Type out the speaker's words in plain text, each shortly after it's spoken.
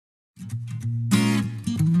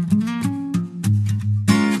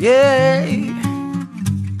Yeah,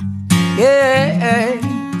 yeah.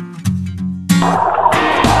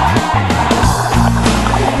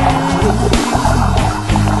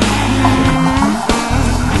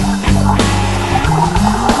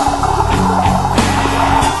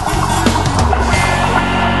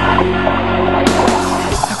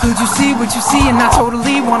 Could you see what you see and I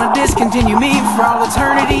totally wanna discontinue me for all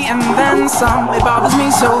eternity and then some? It bothers me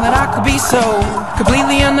so that I could be so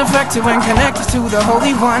completely unaffected when connected to the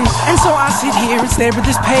Holy One. And so I sit here and stare at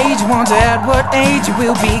this page, wonder at what age it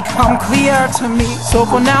will become clear to me. So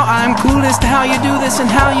for now I'm clueless to how you do this and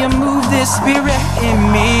how you move this spirit in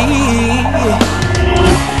me.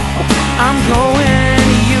 I'm going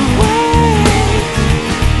your way,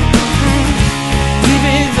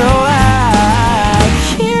 even though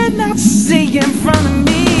see in front of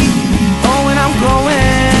me. Oh, and I'm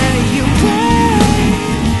going your way,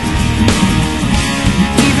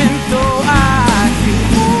 even though I feel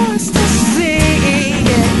lost to see.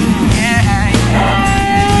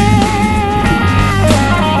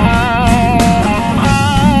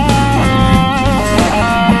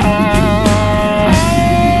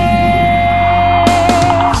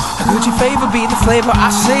 Could your favor be the flavor I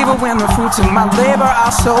savor when the fruits of my labor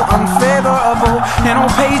are so unfavorable? And on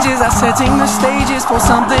pages I setting the stages for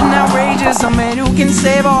something outrageous, a man who can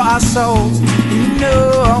save all our souls. And you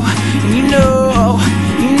know, and you know,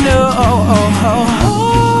 you know,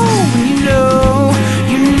 and you know,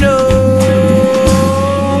 you know.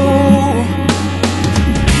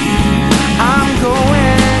 I'm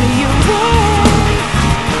going your way,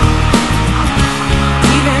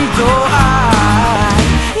 even though I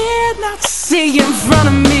cannot see in front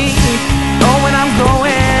of me. Oh, and I'm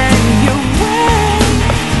going your way,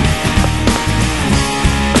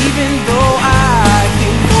 even though I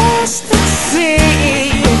get lost to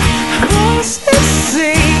see, lost to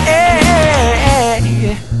see.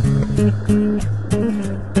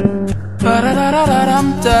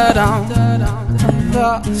 Ba-da-da-da-dum-da-dum,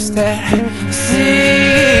 lost at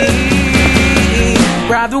sea.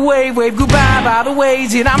 Ride the wave, wave goodbye by the way.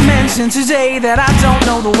 Did I mention today that I don't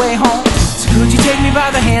know the way home? Could you take me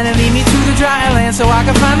by the hand and lead me to the dry land so I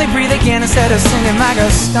can finally breathe again instead of singing like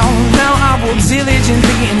a stone? Now I will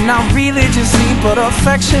diligently and not religiously but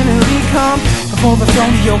affectionately come before the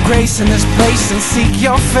throne of your grace in this place and seek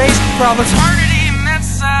your face for all eternity and then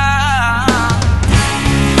some.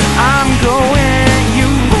 I'm going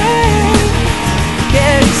your way,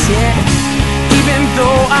 yes, yeah, even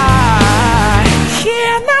though I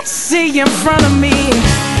cannot see in front of me.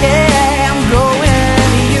 Yeah, I'm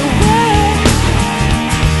going your way,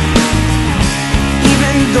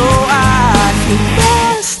 though I feel